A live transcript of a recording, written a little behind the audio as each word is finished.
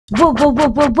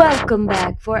Welcome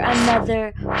back for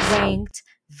another ranked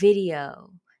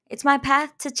video. It's my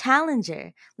path to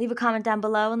challenger. Leave a comment down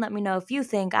below and let me know if you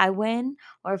think I win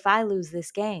or if I lose this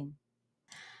game.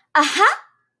 Aha!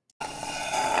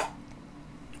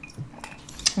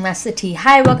 That's the tea.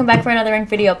 Hi, welcome back for another ranked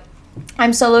video.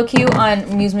 I'm solo queue on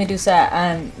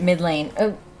musemedusa mid lane.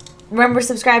 Remember,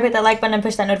 subscribe, hit that like button, and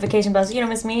push that notification bell so you don't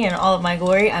miss me and all of my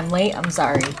glory. I'm late. I'm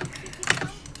sorry.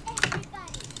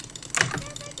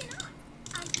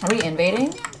 Are we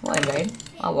invading? We'll invade.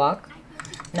 I'll walk.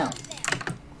 No.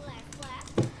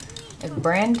 If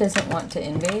Brand doesn't want to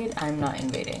invade, I'm not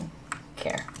invading.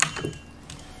 Care.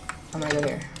 I'm gonna go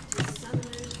here.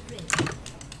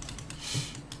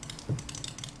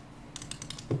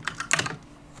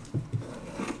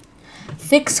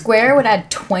 Thick square would add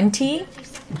 20?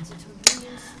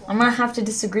 I'm gonna have to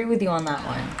disagree with you on that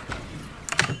one.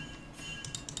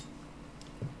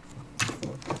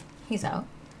 He's out.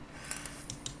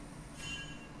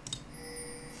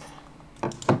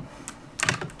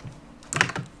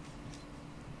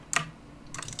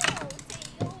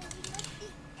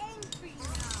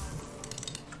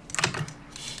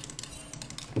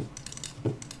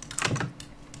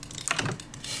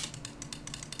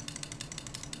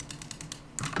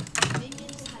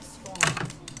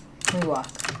 We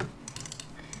walk.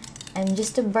 I'm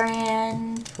just a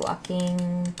brand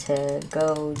walking to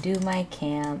go do my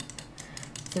camp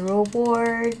through a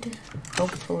ward,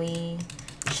 hopefully.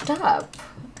 Shut up.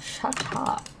 Shut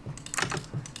up.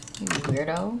 You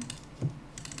weirdo.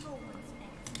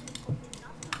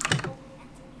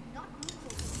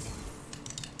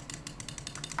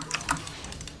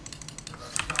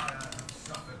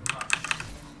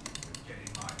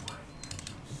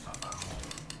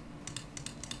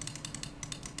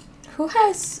 Who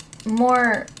has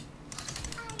more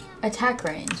attack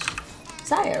range?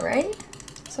 Zaya, right?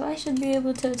 So I should be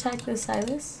able to attack this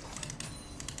Silas.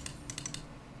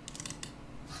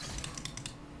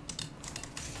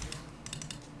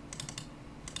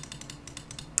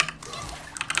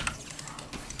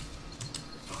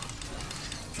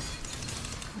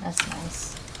 That's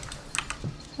nice.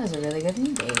 That was a really good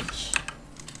engage.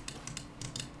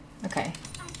 Okay.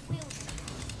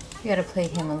 You gotta play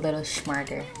him a little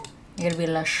smarter. You gotta be a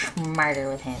little smarter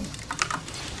with him.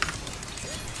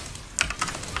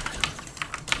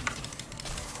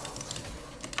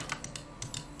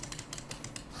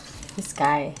 This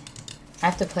guy. I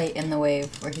have to play in the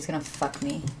wave or he's gonna fuck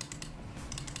me.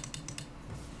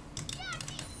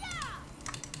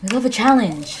 We love a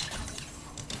challenge.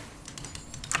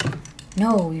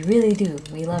 No, we really do.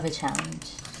 We love a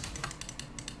challenge.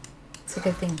 It's a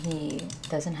good thing he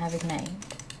doesn't have Ignite.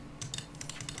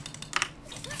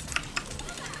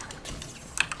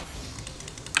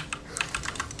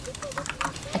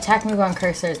 Attack move on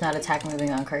cursor is not attack moving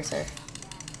on cursor.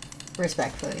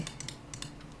 Respectfully.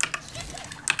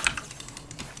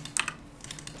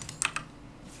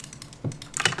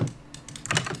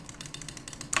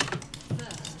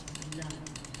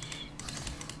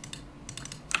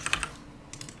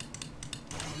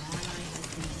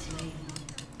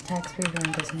 Attack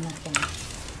moving does nothing.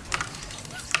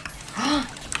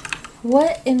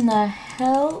 What in the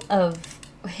hell of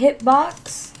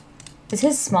hitbox? Is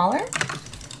his smaller?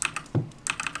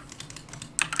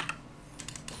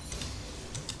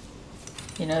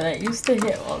 You know, that used to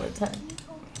hit all the time.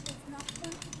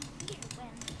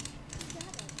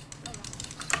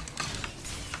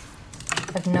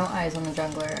 I have no eyes on the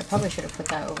jungler. I probably should have put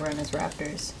that over on his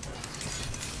raptors.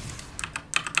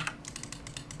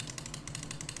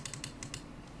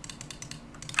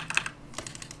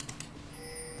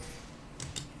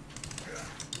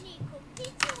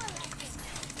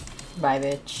 Bye,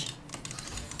 bitch.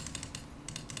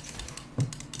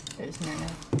 There's no.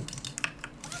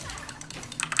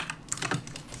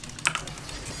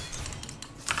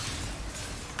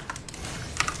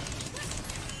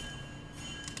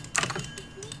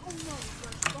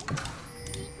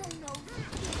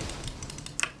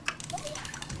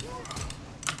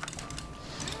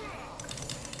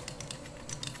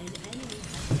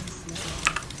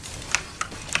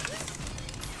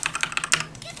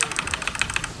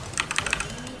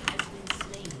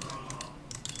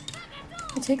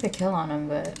 Take the kill on him,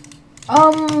 but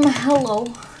hello.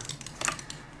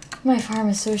 My farm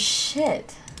is so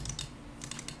shit.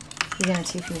 He's gonna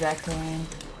TP back to lane.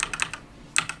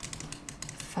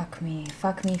 Fuck me,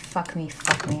 fuck me, fuck me,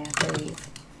 fuck me. I have to leave.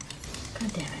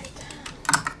 God damn it.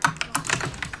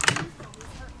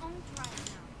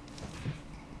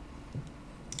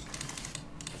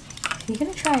 Is he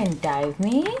gonna try and dive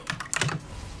me?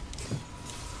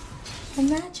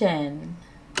 Imagine.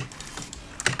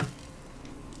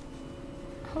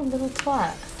 Oh, little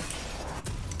twat.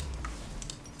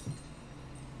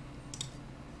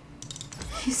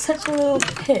 He's such a little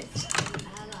bitch.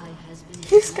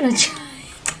 He's gonna try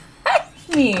and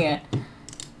hit me.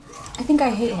 I think I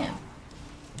hit him.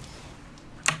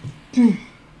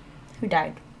 Who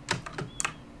died?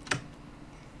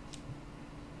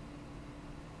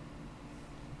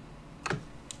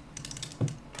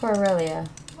 Poor Aurelia.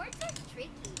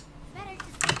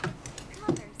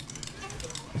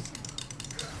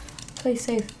 Play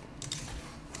safe.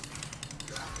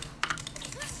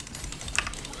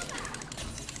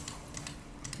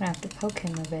 I'm gonna have to poke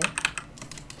him a bit.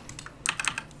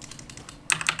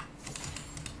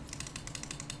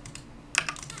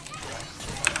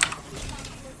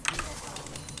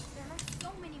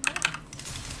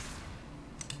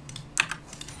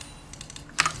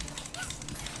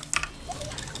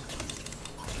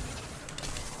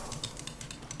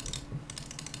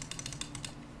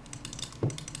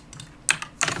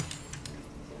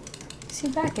 Is he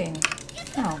backing?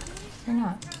 No, you're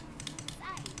not.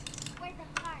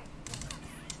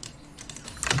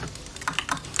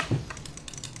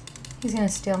 He's gonna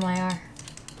steal my R.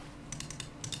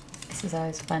 This is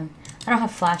always fun. I don't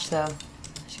have flash though.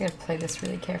 I should gotta play this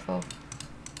really careful.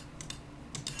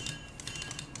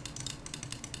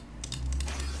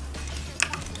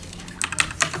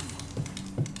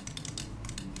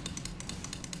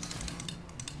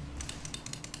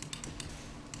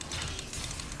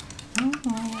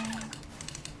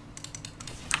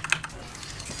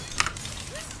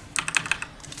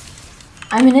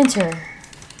 I'm an inter.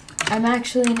 I'm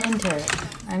actually an inter.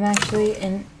 I'm actually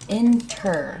an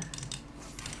inter.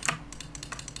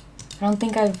 I don't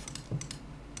think I'm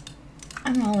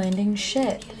not landing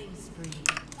shit.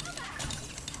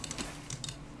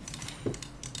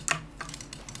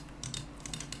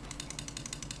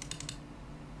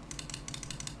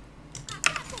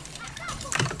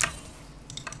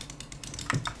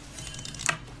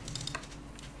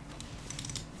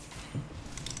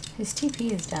 His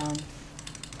TP is down.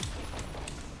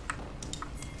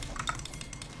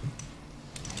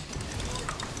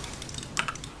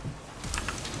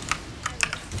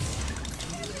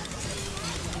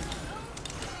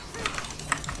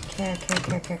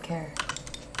 Care.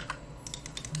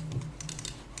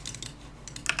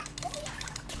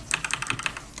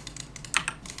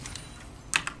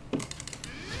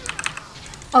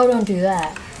 Oh, don't do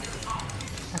that.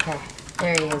 Okay,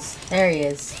 there he is. There he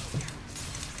is.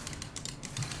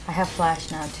 I have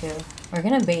flash now too. We're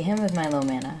gonna bait him with my low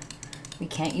mana. We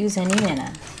can't use any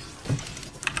mana.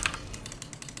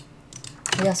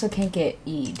 We also can't get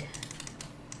E'd.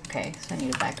 Okay, so I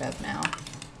need to back up now.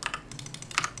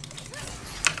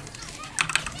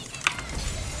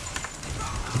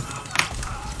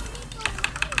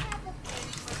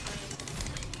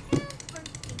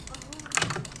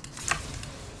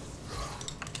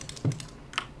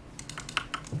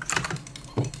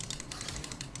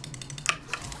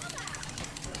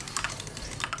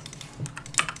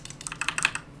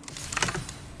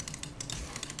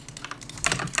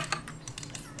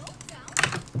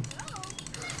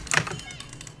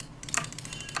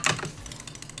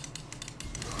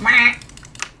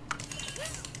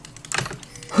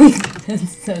 I'm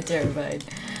so terrified.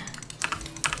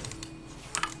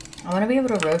 I want to be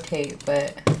able to rotate,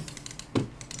 but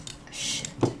shit.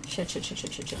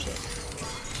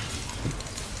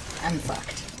 I'm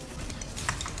fucked.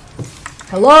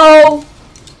 Hello?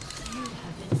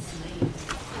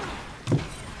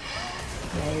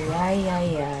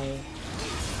 Yay.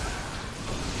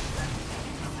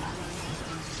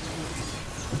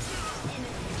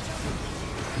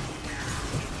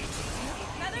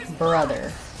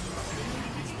 Brother.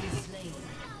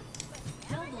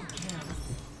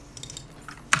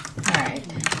 Alright.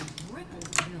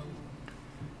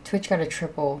 Twitch got a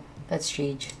triple. That's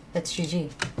GG. That's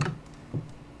GG.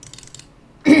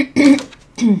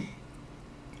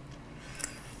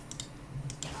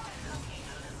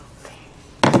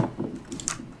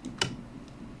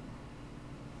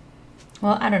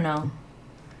 Well, I don't know.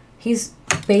 He's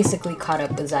basically caught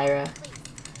up with Zyra.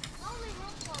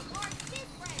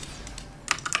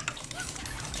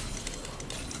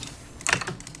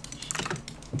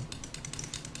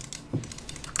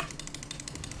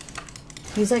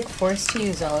 He's like forced to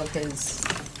use all of his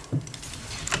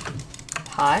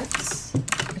pots,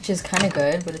 which is kind of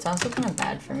good, but it's also kind of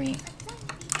bad for me.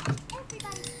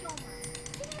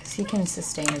 Because he can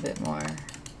sustain a bit more.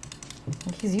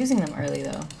 Like he's using them early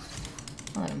though.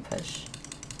 I'll let him push.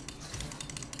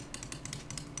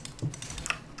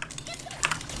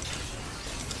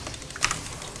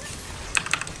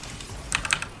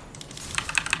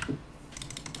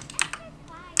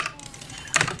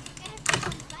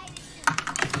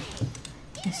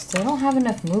 I still don't have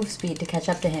enough move speed to catch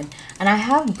up to him. And I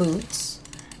have boots.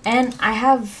 And I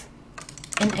have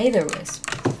an Aether Wisp.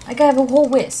 Like, I have a whole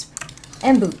Wisp.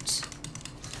 And boots.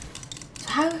 So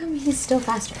how come he's still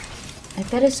faster? Like,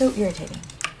 that is so irritating.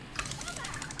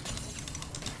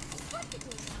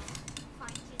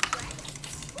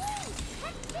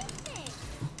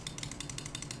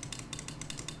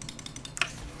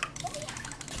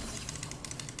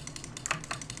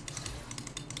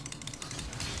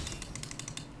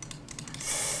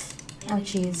 Oh,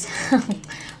 jeez.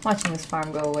 Watching this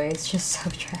farm go away is just so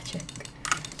tragic.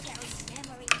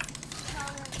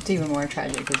 It's even more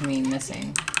tragic with me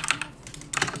missing.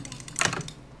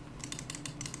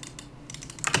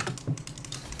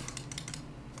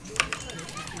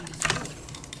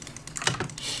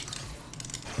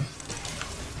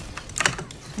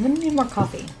 I'm gonna need more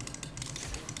coffee.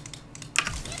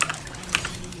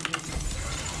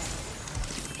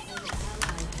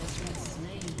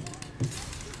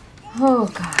 Oh,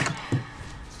 God.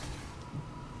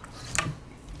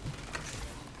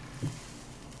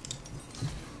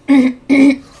 I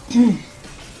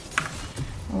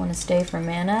want to stay for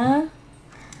mana.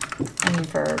 I mean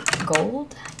for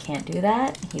gold. I can't do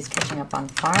that. He's catching up on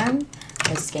farm.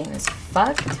 This game is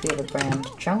fucked. We have a brand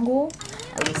jungle.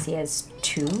 At least he has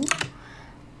 2.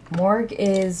 Morg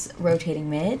is rotating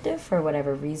mid for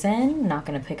whatever reason. Not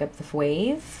going to pick up the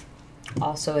wave.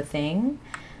 Also a thing.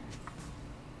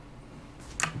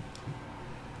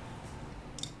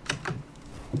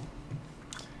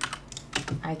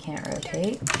 I can't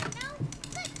rotate.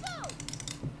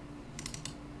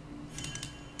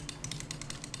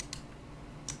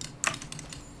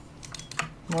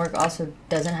 Morg also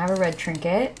doesn't have a red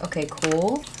trinket. Okay,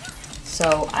 cool.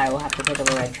 So I will have to pick up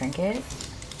a red trinket.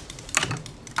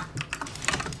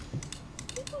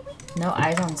 No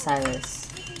eyes on Silas.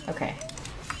 Okay.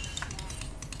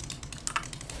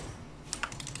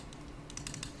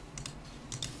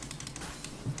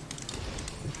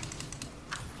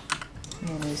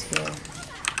 Manu's here.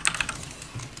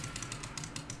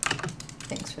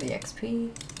 Thanks for the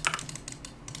XP.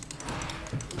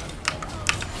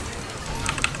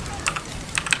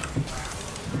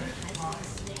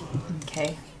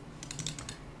 Okay.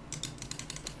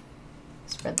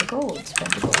 Spread the gold,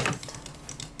 spread the gold.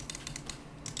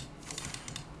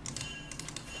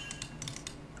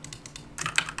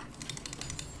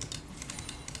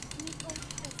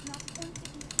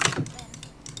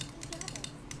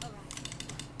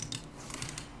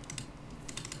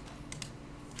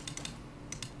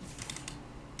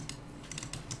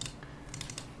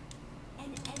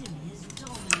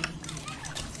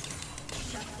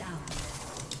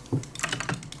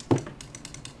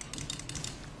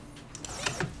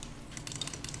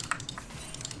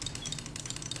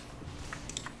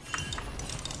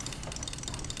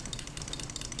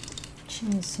 She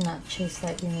needs to not chase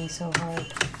that Yumi so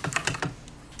hard.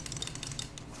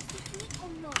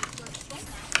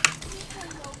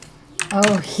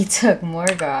 Oh, he took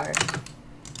Morgar.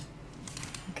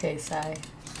 Okay, Sai.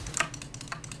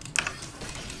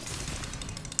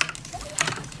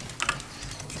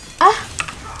 Ah!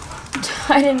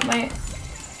 I didn't mind.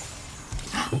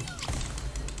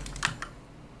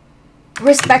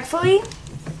 Respectfully?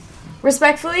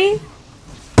 Respectfully?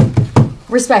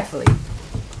 Respectfully.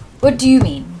 What do you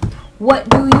mean? What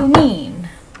do you mean?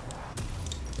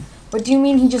 What do you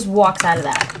mean he just walks out of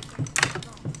that?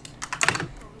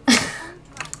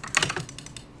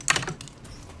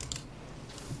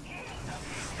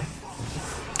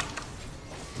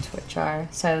 Twitch R.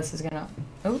 Silas is gonna...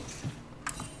 Oh.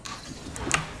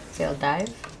 Failed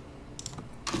dive.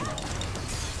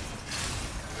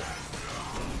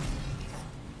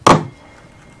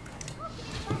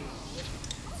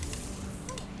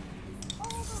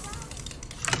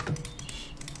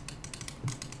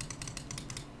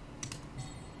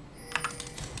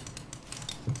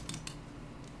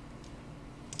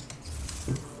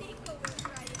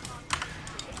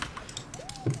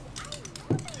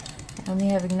 I only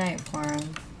have Ignite for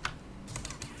him.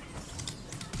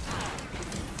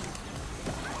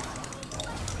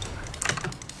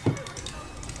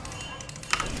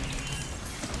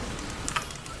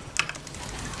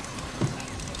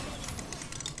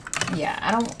 Yeah,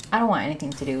 I don't want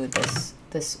anything to do with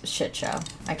this shit show.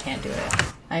 I can't do it.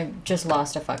 I just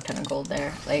lost a fuck ton of gold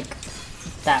there. Like,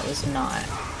 that was not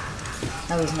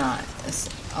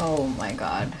oh my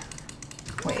god.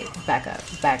 Wait, back up.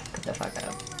 Back the fuck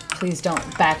up. Please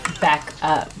don't back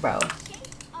up, bro.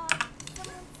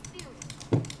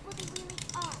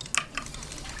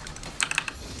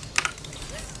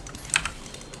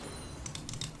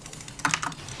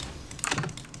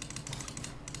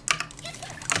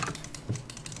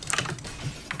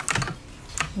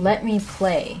 Let me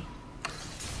play.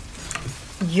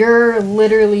 You're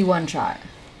literally one shot.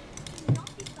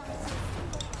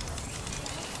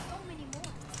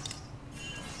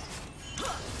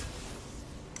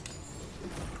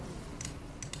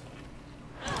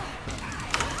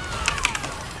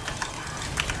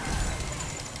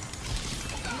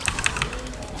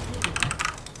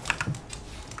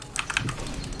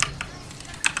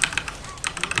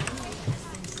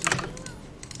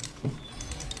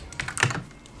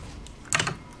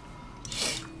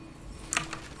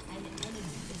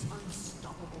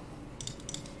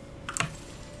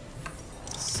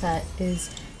 That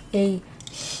is a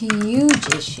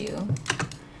huge issue,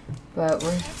 but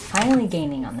we're finally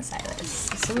gaining on the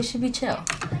Silas, so we should be chill.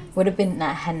 Would have been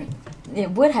it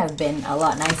would have been a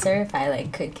lot nicer if I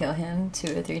like could kill him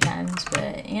 2 or 3 times,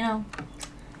 but you know,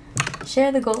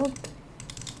 share the gold.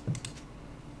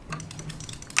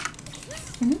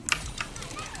 Mm-hmm.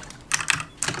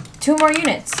 2 more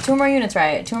units. 2 more units,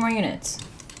 Riot. 2 more units.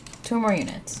 2 more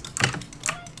units.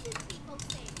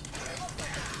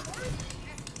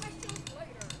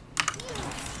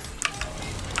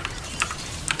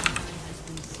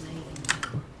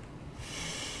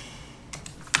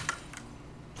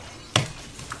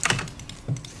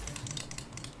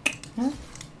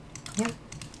 Yep.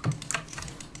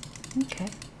 Okay.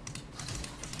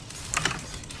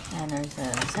 And there's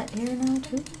a set here now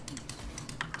too.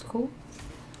 It's cool.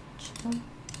 Chill.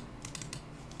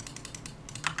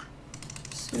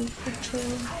 Super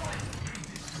chill.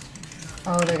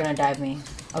 Oh, they're gonna dive me.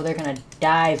 Oh, they're gonna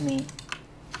dive me.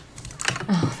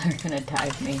 Oh, they're gonna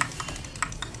dive me.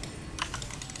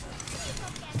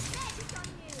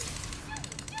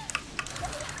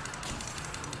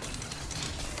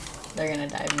 They're gonna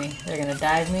dive me. They're gonna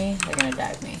dive me. They're gonna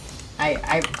dive me.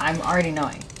 I'm already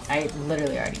knowing. I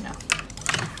literally already know.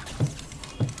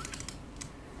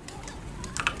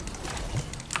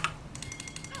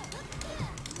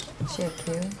 Share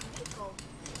Q.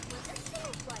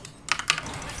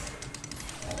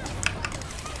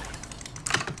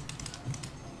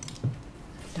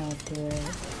 Don't do it.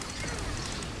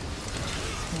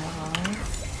 Now on.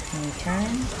 Can you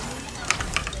turn?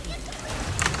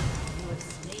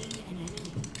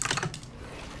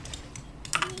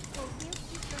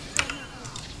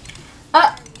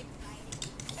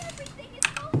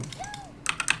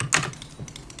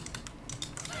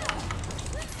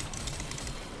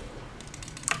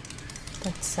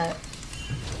 That's set.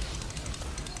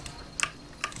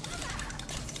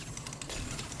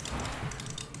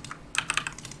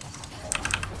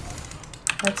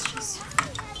 Let's just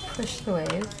push the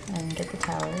wave and get the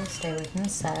tower, stay away from the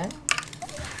set.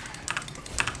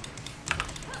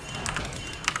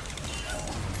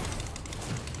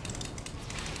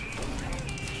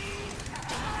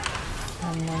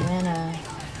 No mana.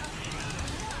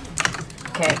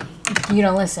 Okay, you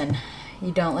don't listen.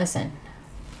 You don't listen.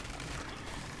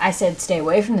 I said stay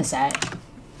away from the set,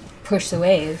 push the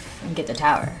wave, and get the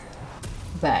tower.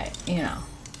 But, you know,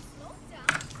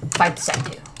 fight the set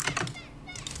too.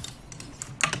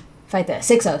 Fight the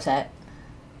 6-0 set.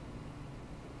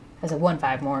 Has a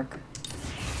 1-5 morgue.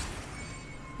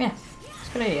 Yeah, it's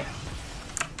a good idea.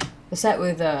 The set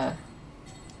with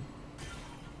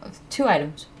 2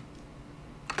 items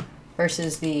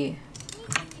versus the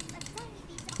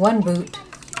 1 boot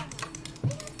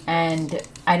and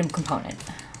item component.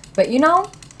 But you know,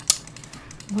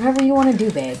 whatever you want to do,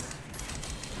 babe.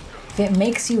 If it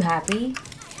makes you happy,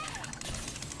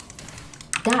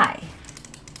 die.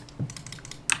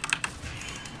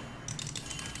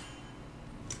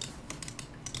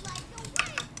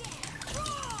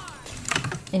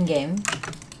 In game.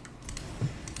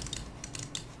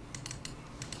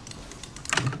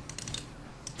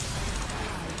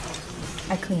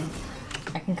 I clean.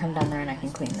 I can come down there and I can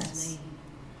clean this.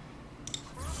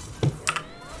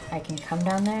 I can come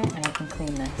down there and I can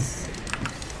clean this.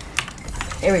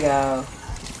 Here we go.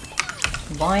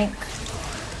 Boink.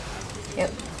 Yep.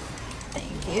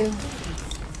 Thank you.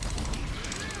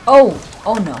 Oh!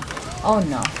 Oh no. Oh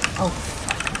no. Oh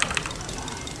fuck.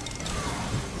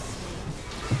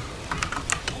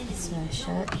 Smash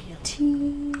shut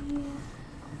T.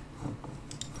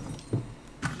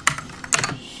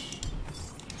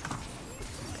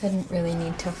 Couldn't really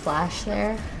need to flash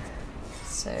there.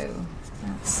 So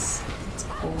that's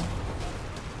cool.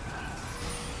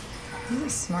 He's a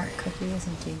smart cookie,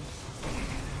 isn't he?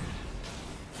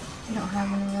 We don't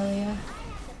have an Aurelia.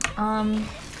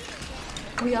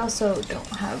 We also don't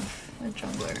have a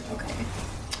jungler. Okay.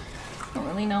 I don't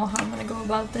really know how I'm gonna go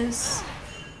about this.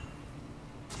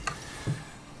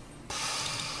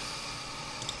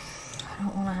 I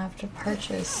don't want to have to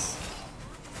purchase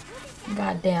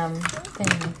goddamn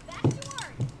thing.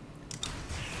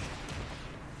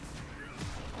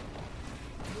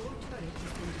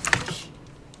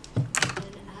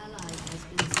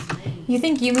 You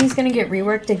think Yumi's gonna get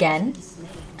reworked again?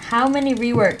 How many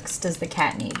reworks does the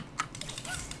cat need?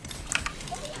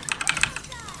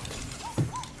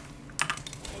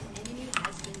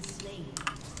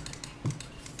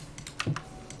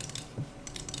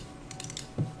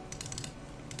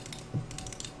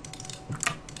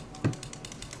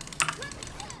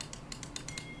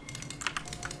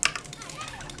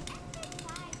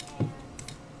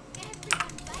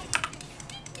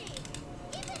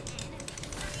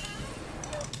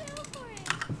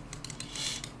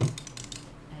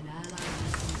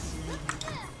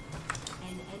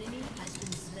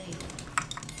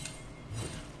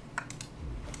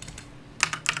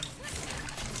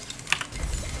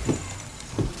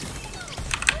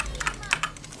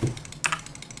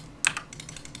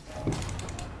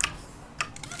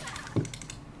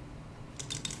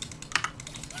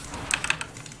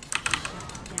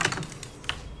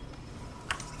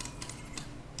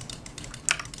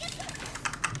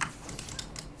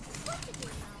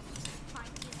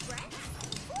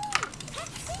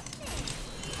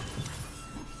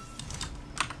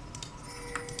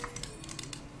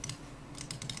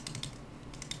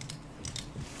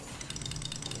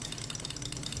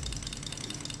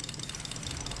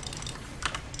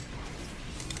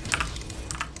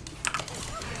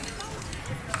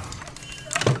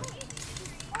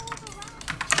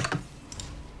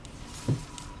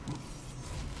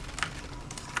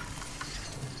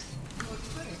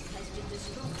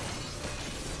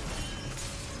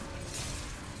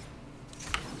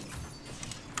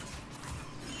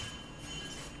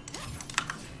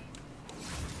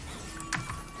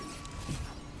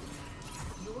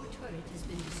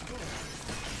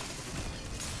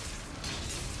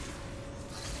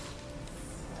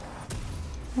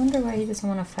 I wonder why he doesn't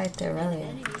want to fight the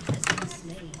Aurelia.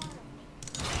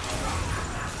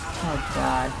 Oh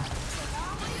god.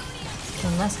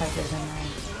 Unless I was in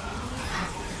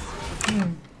there.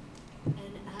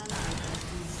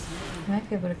 Might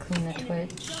be able to clean the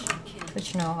Twitch.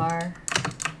 Twitch no R.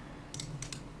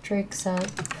 Drake's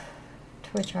up.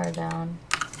 Twitch R down.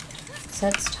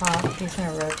 Set's top. He's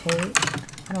gonna rotate.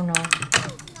 I don't know.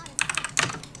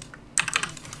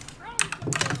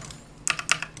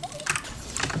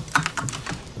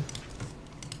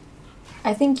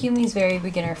 I think Yumi's very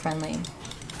beginner friendly.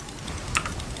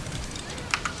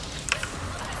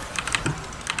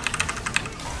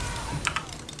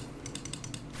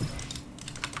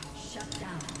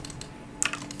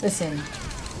 Listen,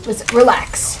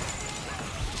 relax.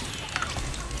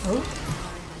 Oh.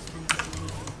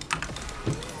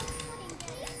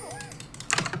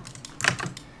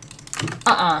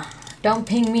 Don't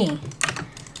ping me.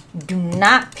 Do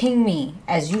not ping me,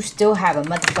 as you still have a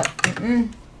motherfucker.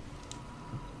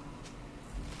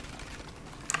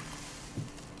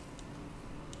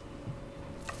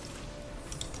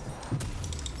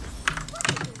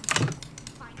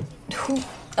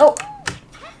 Oh,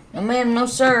 no ma'am, no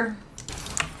sir.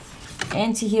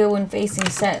 Anti-heal when facing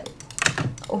Set.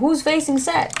 Who's facing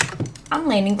Set? I'm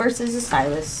laning versus a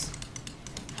Silas.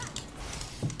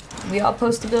 We all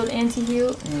supposed to build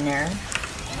anti-heal? No.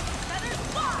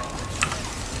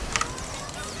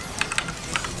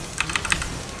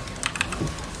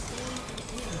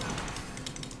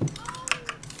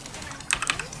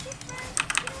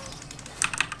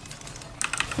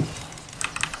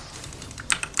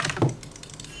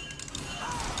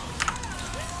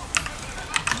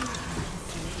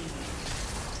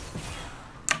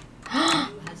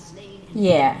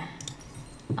 Yeah,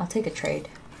 I'll take a trade.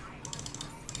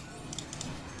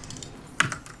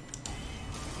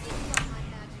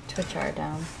 Twitch R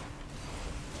down.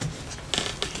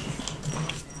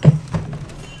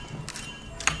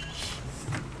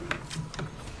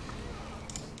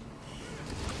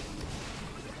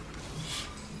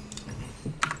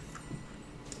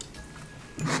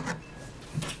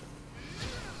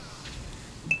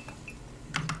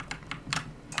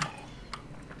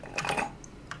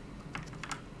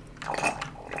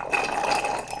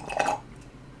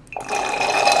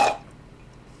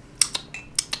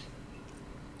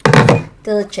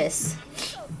 Delicious.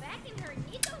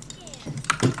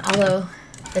 Although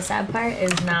the sad part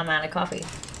is now I'm out of coffee.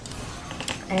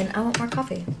 And I want more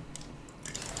coffee.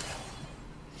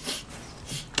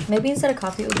 Maybe instead of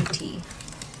coffee it would be tea.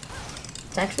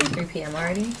 It's actually 3 p.m.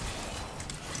 already.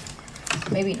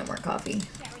 Maybe no more coffee.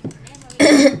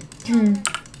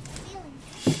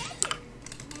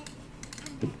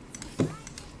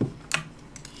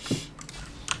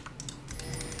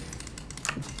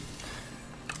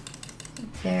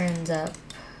 up.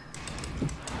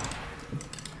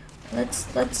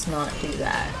 Let's not do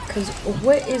that. Cause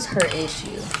what is her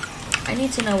issue? I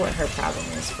need to know what her problem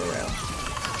is for real.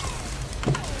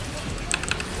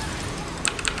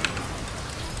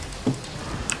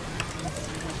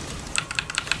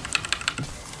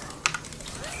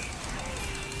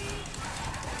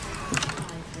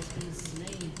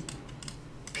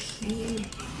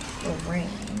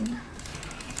 Jhoeraine.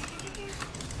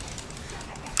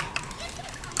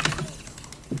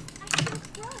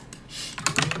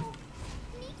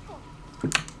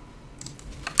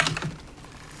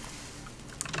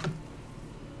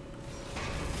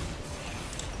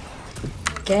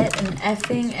 Get an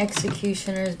effing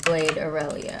executioner's blade,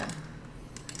 Aurelia.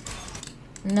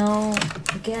 No,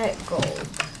 get gold.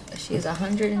 She has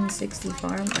 160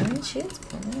 farm. I mean, she has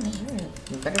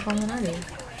better farm than I do.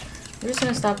 We're just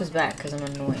gonna stop his back because I'm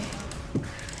annoying.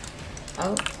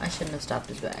 Oh, I shouldn't have stopped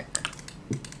his back.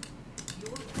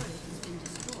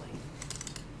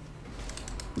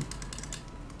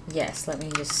 Yes, let me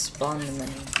just spawn the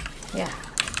money. Yeah.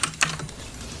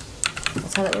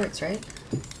 That's how that works, right?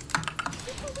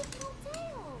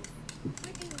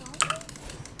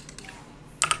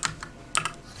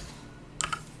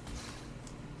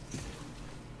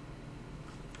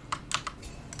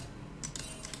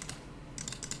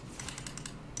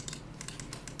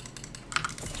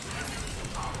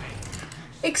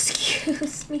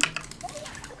 Excuse me.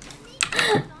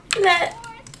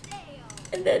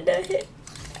 that don't hit.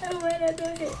 Why that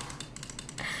don't hit?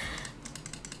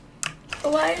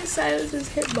 Why is Silas's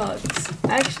hitbox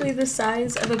actually the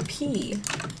size of a pea?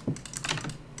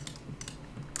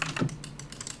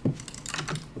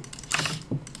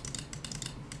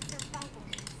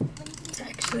 It's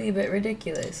actually a bit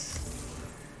ridiculous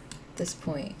at this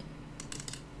point.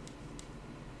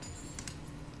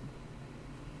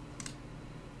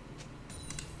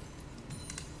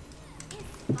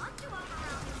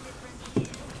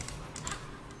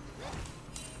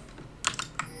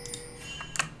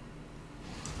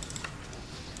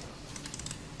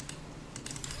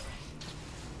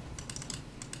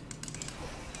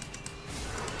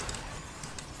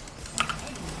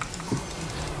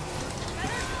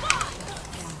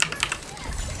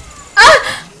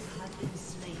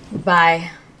 Bye.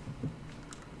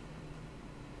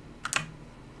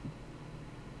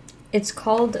 It's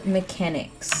called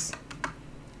mechanics.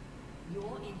 Your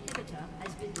inhibitor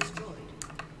has been destroyed.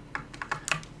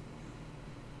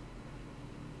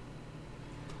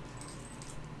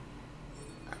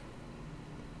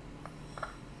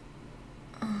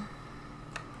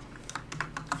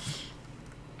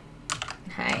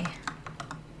 Hi.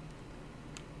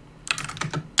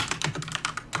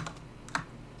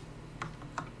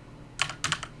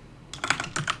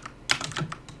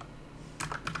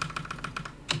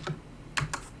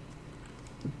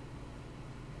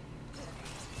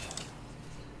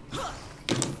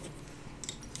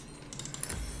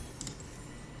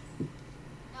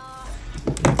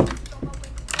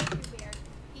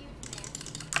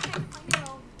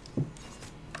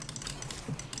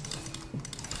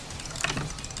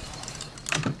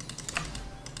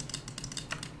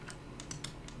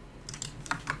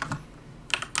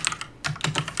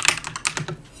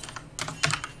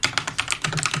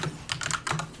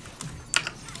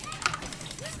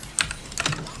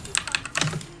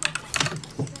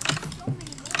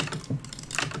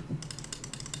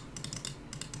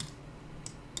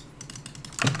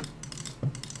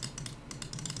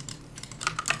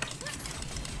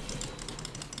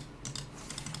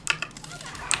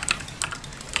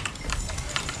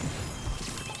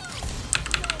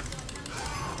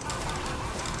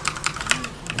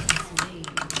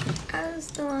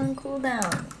 Still on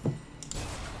cooldown.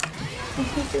 And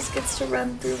he just gets to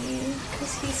run through me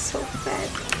because he's so fed.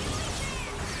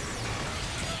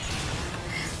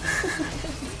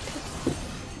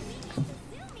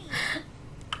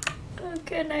 How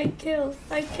can I kill?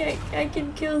 I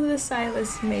can kill the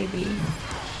Silas maybe.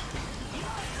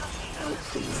 Oh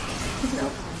please.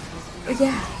 No.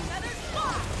 Yeah.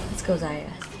 Let's go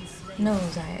Zaya. No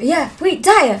Zaya. Yeah, wait,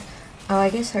 Zaya! Oh, I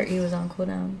guess her E was on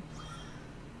cooldown.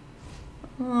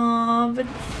 Aww, but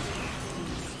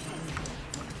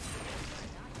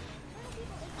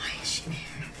why is she there?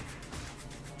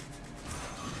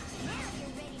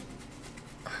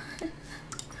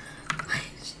 Why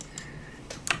is she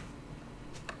there?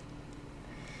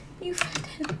 You fed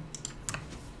him.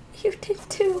 You did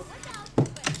too.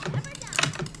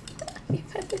 You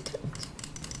fed the toad.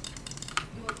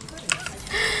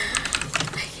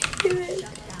 I can't do it.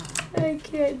 I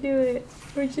can't do it.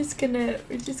 We're just gonna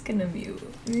mute.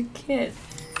 I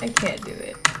can't do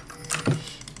it.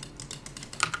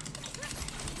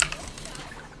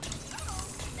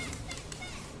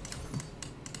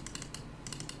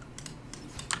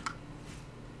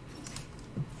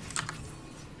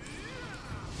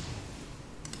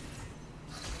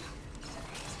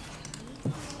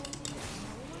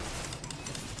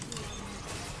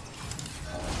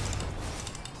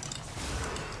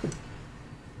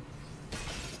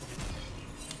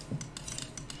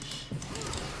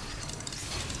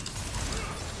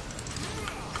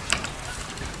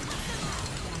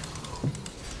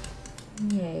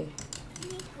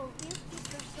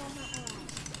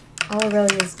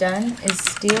 Aurelia has done is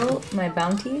steal my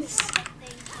bounties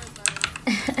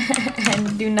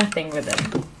and do nothing with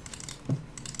them.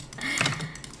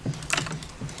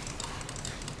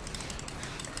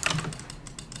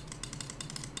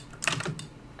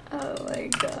 Oh my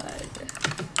god.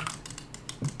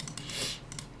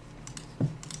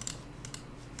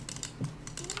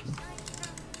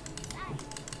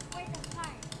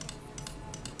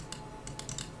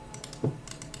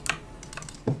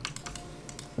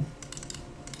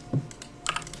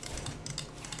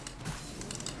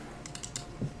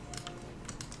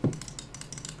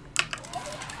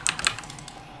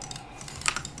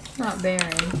 Not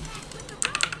Baron.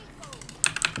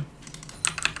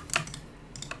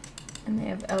 And they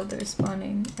have Elder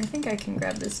spawning. I think I can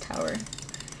grab this tower.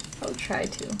 I'll try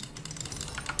to.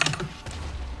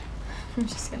 I'm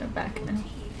just gonna back now.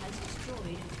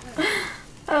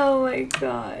 Oh my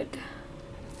god.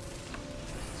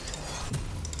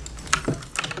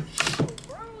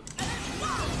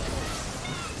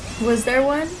 Was there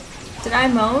one? Did I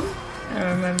moan? I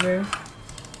don't remember.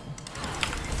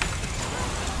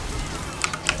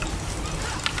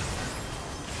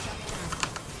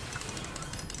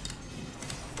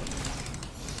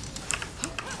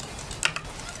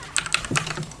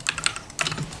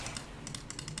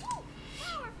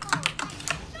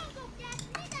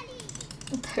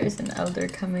 There's an Elder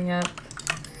coming up.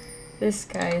 This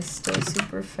guy is still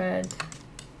super fed.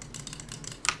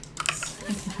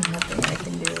 There's nothing I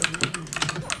can do.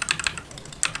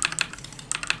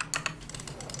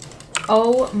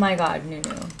 Oh my god,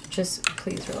 Nunu. Just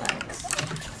please relax.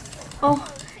 Oh,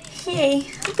 yay.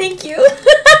 Thank you.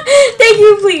 Thank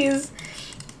you, please.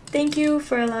 Thank you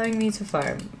for allowing me to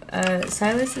farm.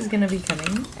 Silas is gonna be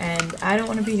coming, and I don't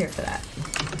want to be here for that.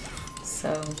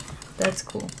 So, that's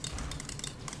cool.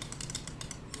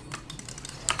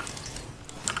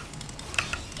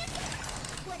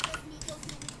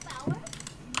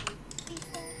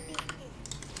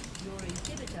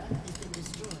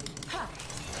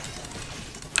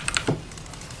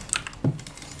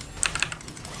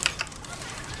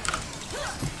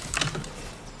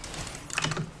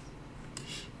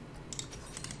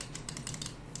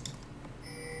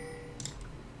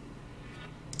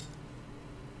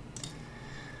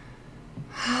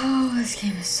 Oh, this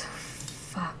game is so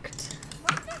fucked.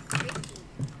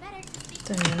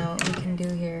 Don't even know what we can do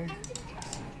here.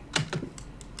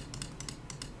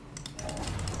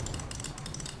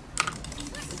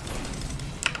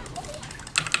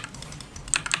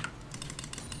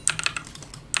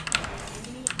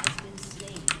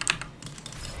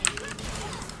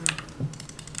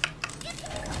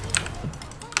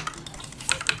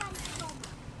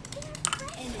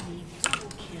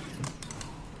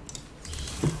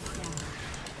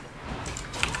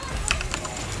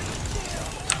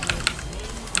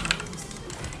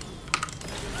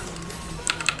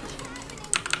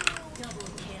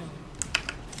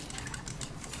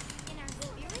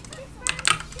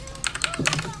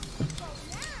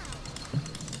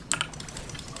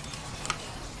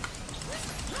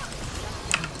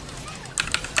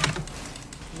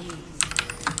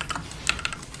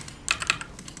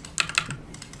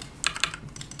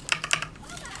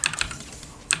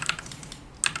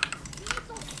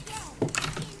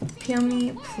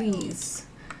 Me, please.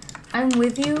 I'm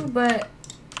with you, but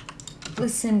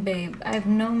listen, babe. I have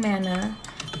no mana.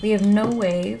 We have no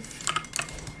wave.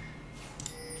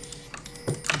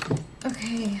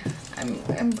 Okay,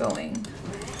 I'm going.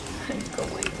 I'm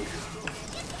going.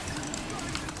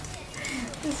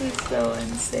 This is so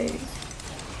unsafe.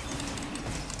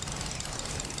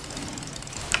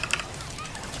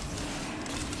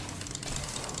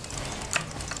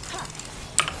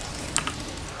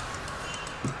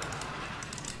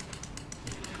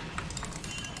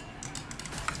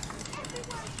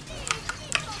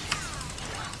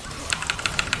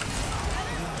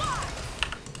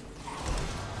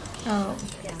 Oh.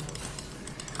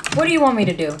 What do you want me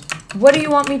to do? What do you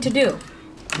want me to do?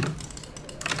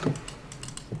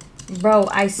 Bro,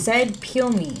 I said peel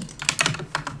me.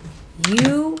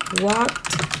 You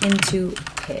walked into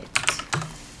pit.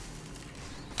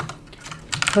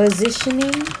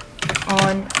 Positioning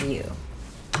on you.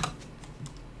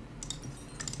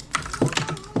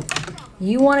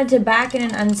 You wanted to back in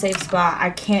an unsafe spot. I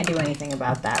can't do anything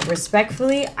about that.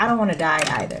 Respectfully, I don't want to die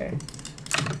either.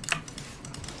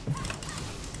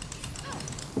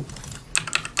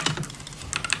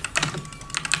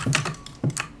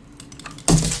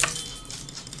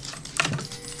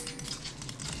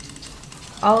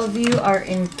 All of you are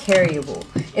incarryable.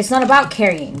 It's not about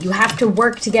carrying. You have to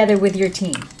work together with your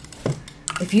team.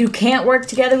 If you can't work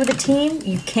together with a team,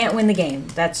 you can't win the game.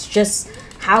 That's just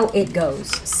how it goes,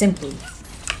 simply.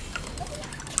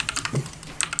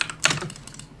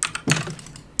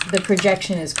 The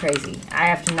projection is crazy. I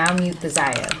have to now mute the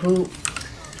Zaya, who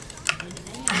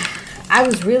I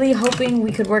was really hoping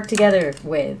we could work together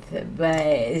with, but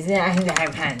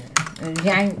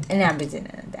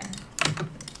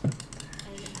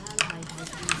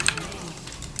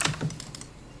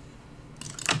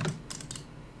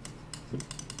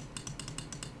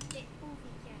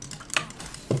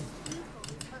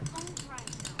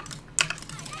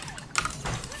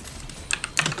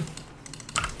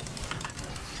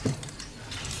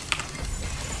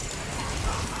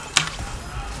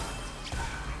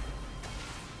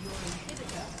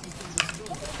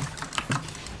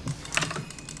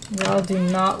y'all do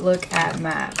not look at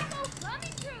map.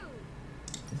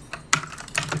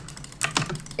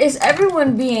 Is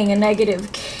everyone being a negative?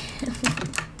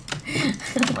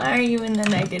 Why are you in the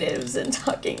negatives and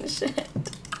talking shit?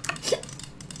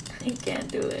 I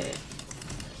can't do it.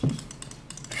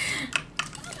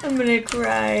 I'm gonna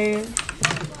cry.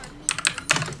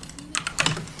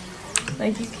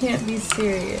 Like, you can't be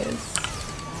serious.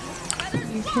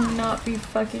 You cannot be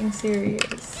fucking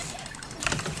serious.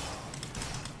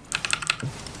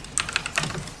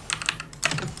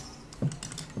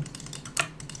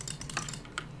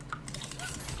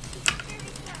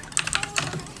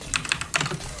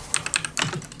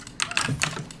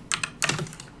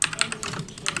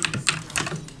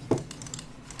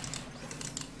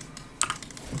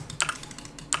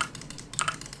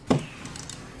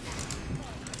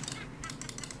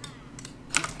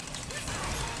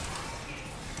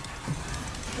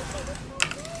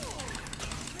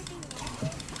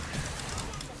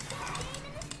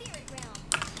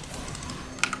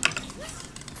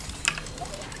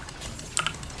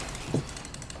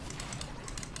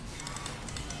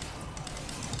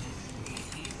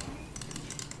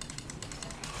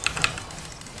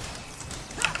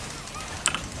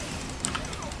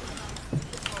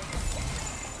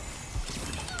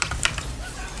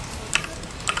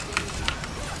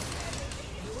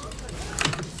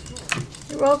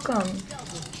 Welcome.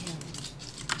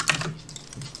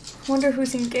 Wonder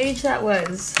whose engaged that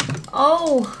was.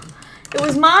 Oh, it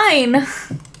was mine. Oh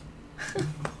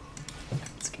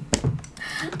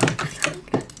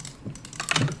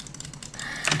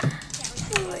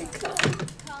my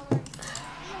god.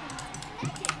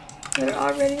 They're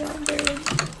already on there.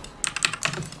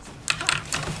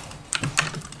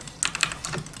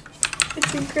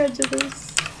 It's incredulous.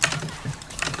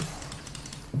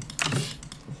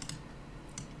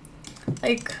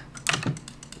 Like,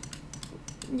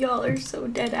 y'all are so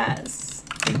dead ass.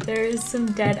 Like, there is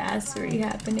some dead assery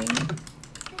happening.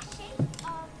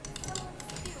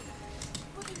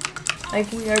 Like,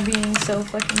 we are being so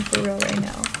fucking for real right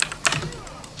now.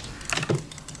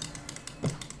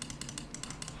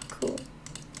 Cool.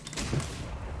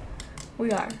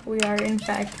 We are in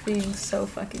fact being so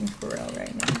fucking for real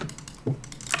right now.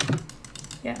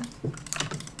 Yeah.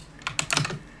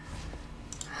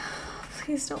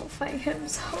 Please don't fight him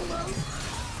solo.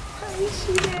 Why is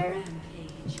she there?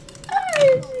 Why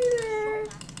is she there?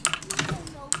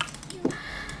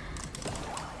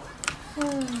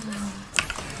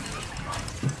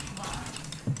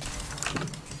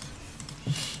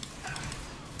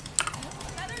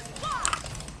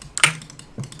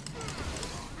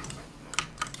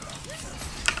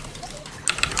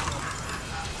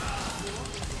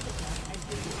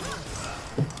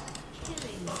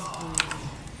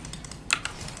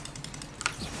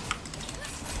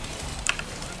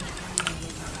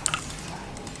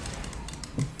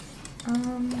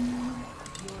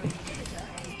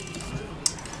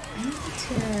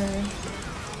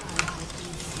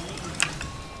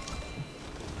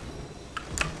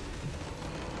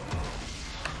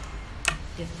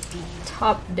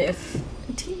 Top diff.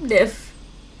 Team diff.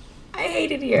 I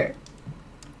hate it here.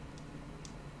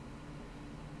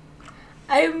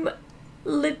 I'm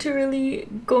literally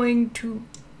going to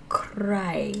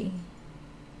cry.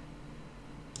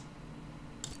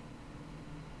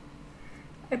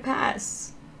 I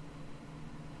pass.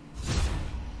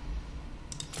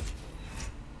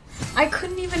 I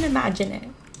couldn't even imagine it.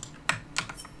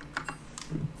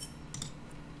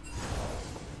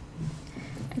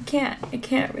 I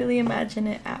can't really imagine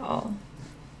it at all.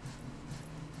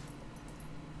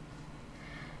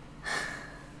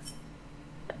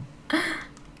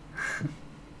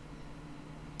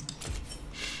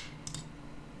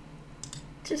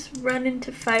 Just run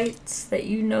into fights that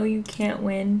you know you can't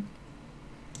win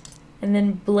and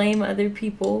then blame other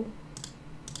people.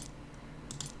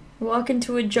 Walk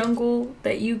into a jungle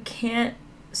that you can't,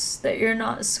 that you're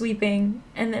not sweeping,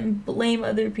 and then blame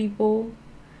other people.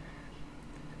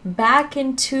 back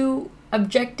into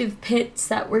objective pits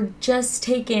that were just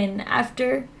taken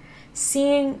after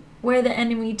seeing where the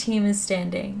enemy team is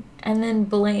standing and then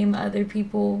blame other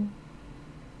people.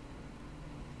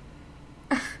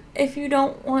 If you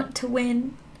don't want to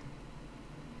win,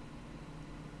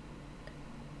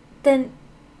 then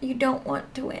you don't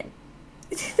want to win.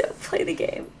 Don't play the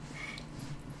game.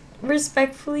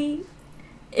 Respectfully,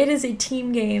 it is a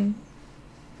team game.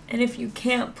 And if you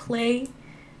can't play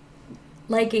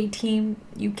like a team,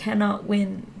 you cannot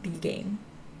win the game.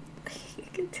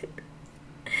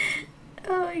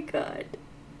 Oh my god.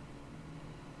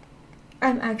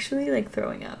 I'm actually like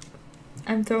throwing up.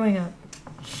 I'm throwing up.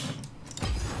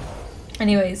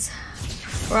 Anyways,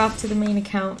 we're off to the main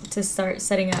account to start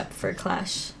setting up for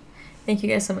Clash. Thank you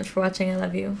guys so much for watching. I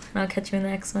love you. And I'll catch you in the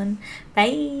next one.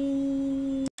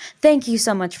 Bye! Thank you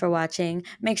so much for watching.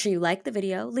 Make sure you like the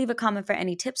video, leave a comment for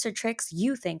any tips or tricks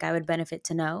you think I would benefit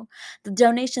to know. The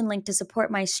donation link to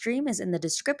support my stream is in the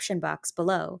description box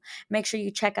below. Make sure you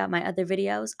check out my other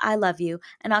videos. I love you,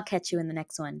 and I'll catch you in the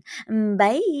next one.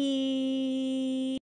 Bye!